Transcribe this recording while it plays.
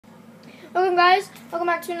Welcome guys, welcome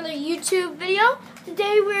back to another YouTube video.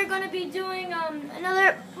 Today we're going to be doing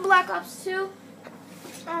another Black Ops 2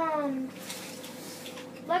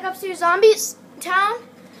 Black Ops 2 Zombies Town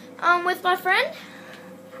with my friend,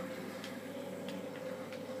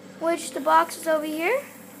 which the box is over here.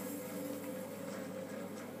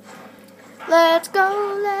 Let's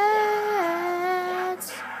go,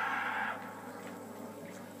 let's.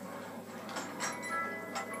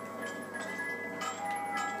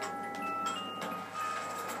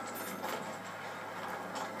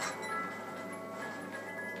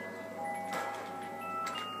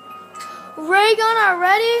 Ray gun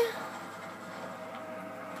already?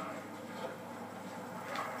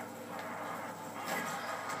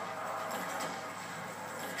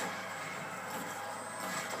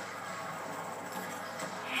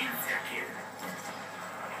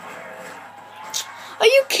 Are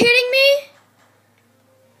you kidding me?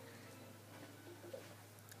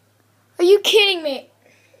 Are you kidding me?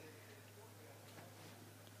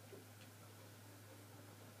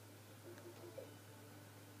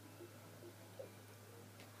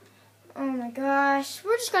 Oh my gosh,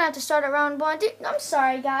 we're just gonna have to start at round one. Dude, I'm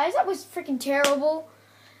sorry guys, that was freaking terrible.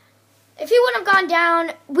 If he wouldn't have gone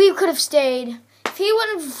down, we could have stayed. If he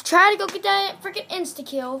wouldn't have tried to go get that freaking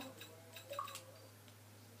insta-kill.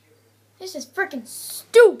 This is freaking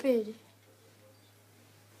stupid.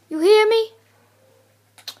 You hear me?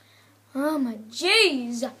 Oh my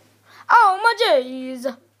jeez. Oh my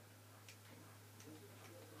jeez.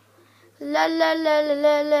 La la la la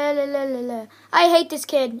la la la la la. I hate this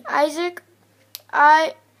kid, Isaac.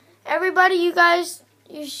 Everybody, you guys,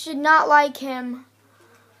 you should not like him.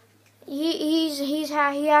 He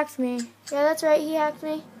hacked me. Yeah, that's right, he hacked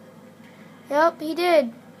me. Yep, he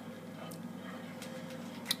did.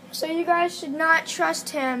 So you guys should not trust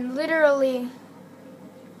him, literally.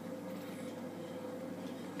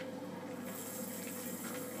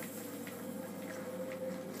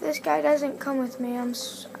 This guy doesn't come with me.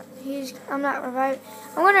 I'm not reviving.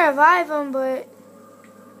 I'm gonna revive him, but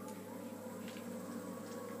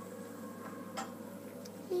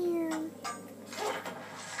here.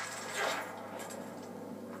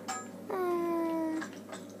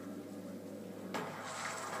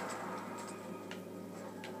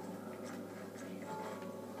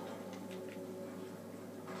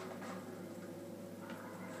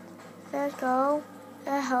 Let's go.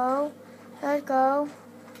 Let's go. Let's go.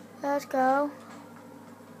 Let's go.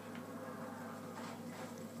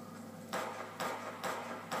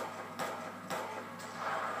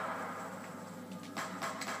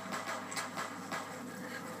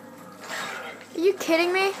 Are you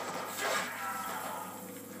kidding me?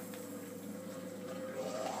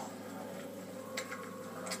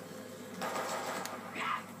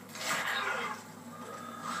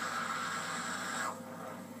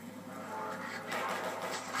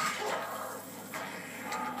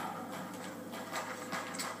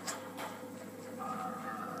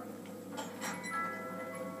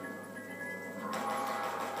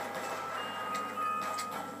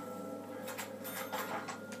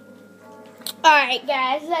 Alright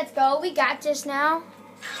guys, let's go. We got this now.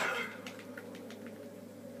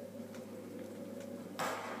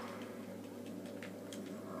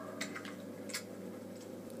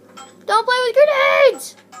 Don't play with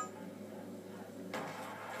grenades!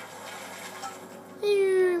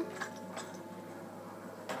 Here.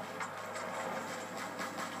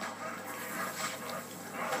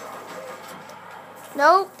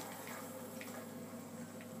 Nope.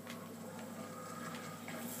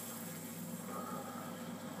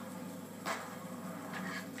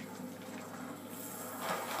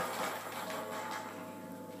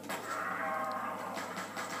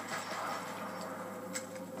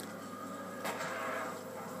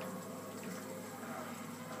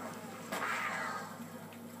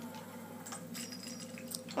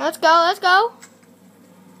 Let's go, let's go.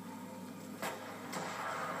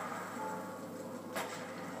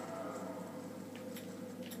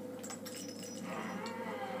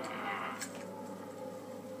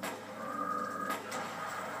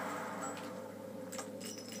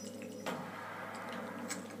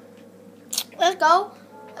 Let's go.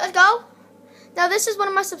 Let's go. Now this is one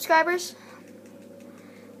of my subscribers.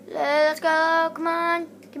 Let's go. Come on.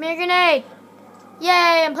 Give me a grenade.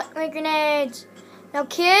 Yay, I'm playing with grenades. Now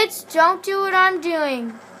kids, don't do what I'm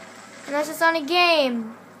doing. Unless it's on a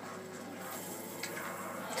game.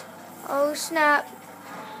 Oh snap.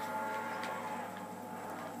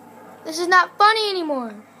 This is not funny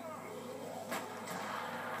anymore.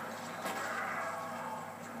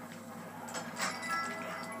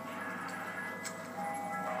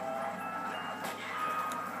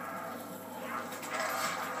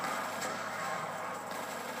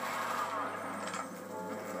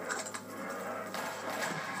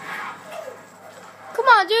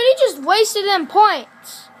 on, dude. He just wasted them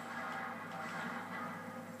points.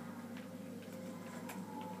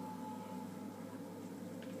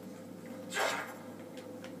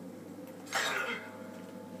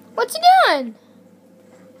 What's he doing?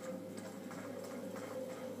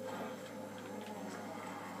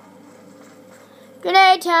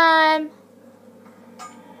 Grenade time.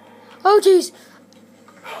 Oh, jeez.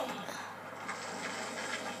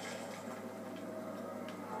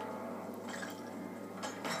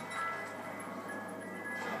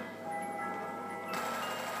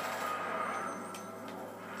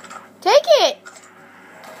 Take it.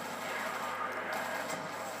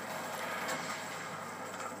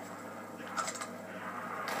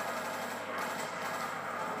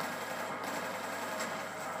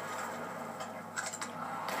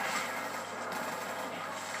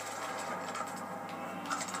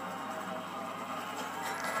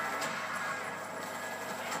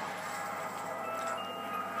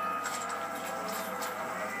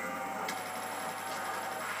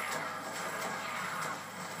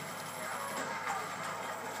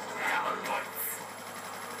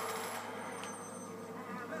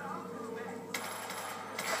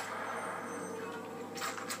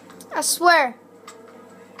 I swear.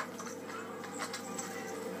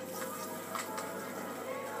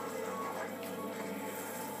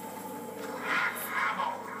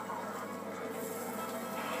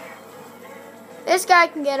 This guy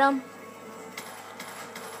can get him.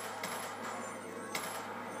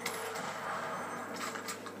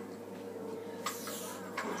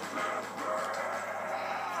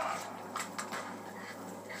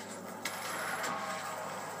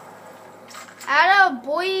 Atta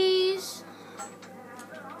boys.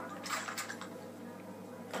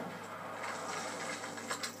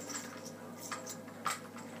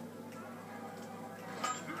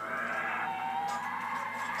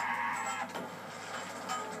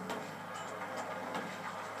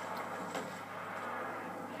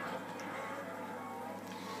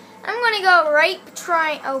 I'm gonna go right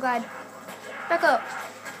try. Oh god. Back up.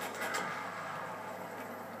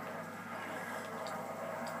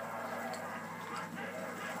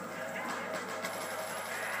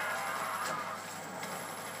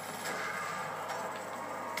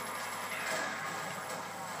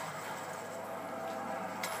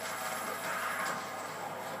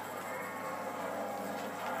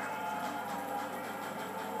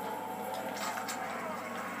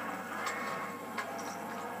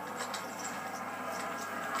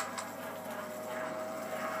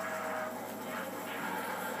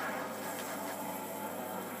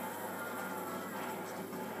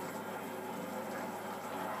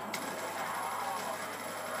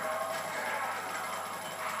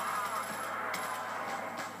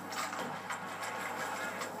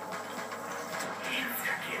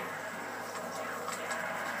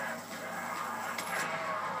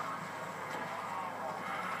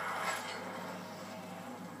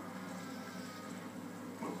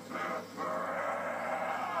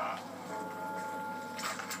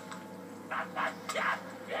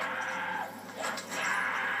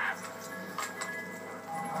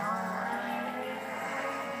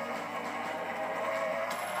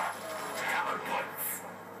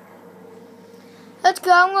 Let's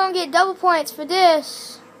go. I'm going to get double points for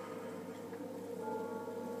this.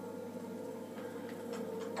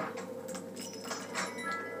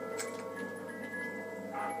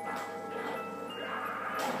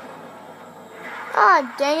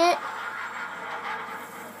 Ah, dang it.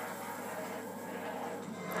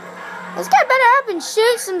 This guy better up and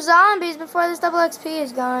shoot some zombies before this double XP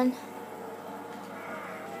is gone.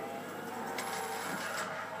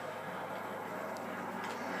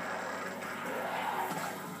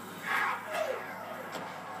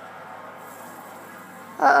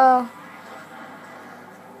 Uh-oh.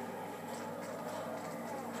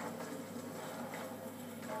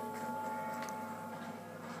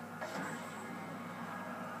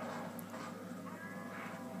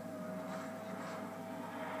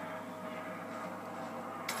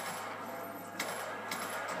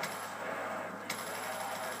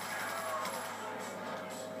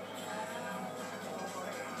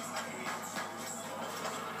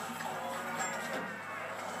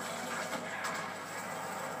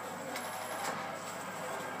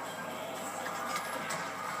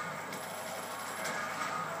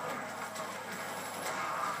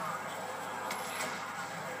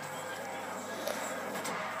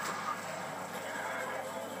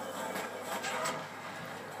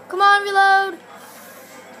 Come on, reload.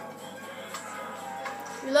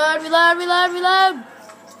 Reload, reload, reload, reload.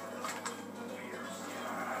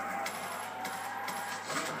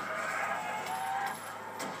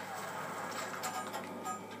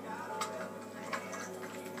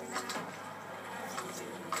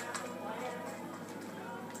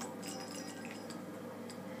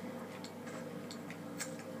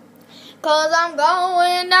 'Cause I'm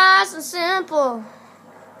going nice and simple.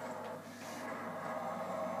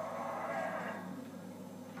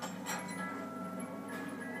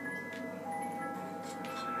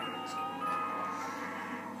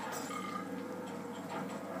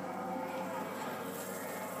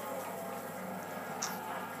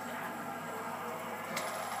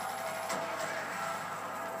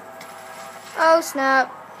 Oh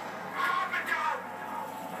snap.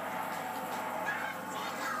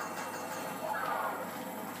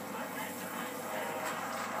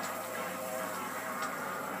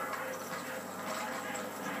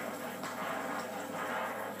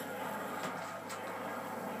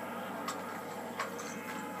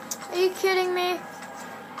 Are you kidding me?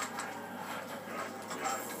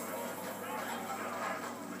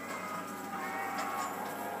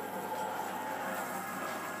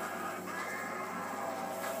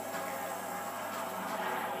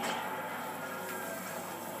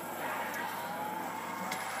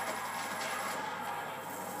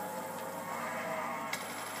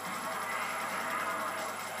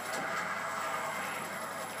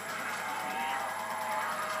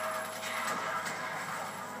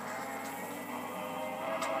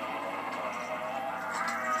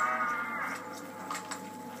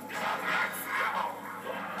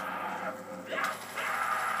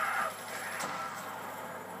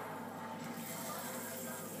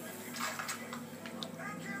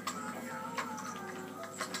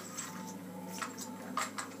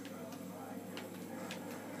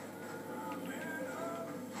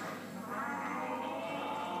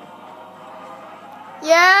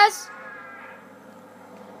 Yes?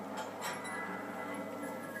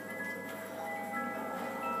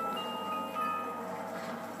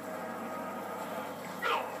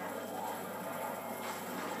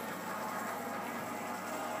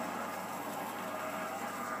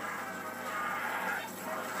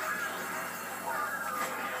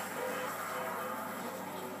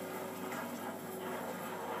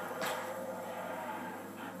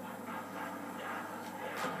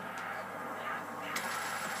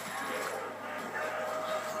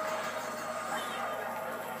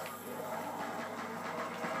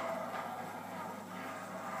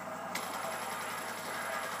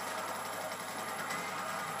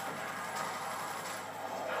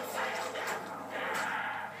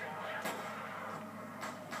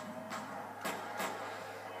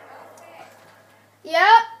 Yep.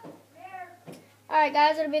 Alright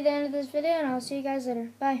guys, that'll be the end of this video and I'll see you guys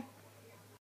later. Bye.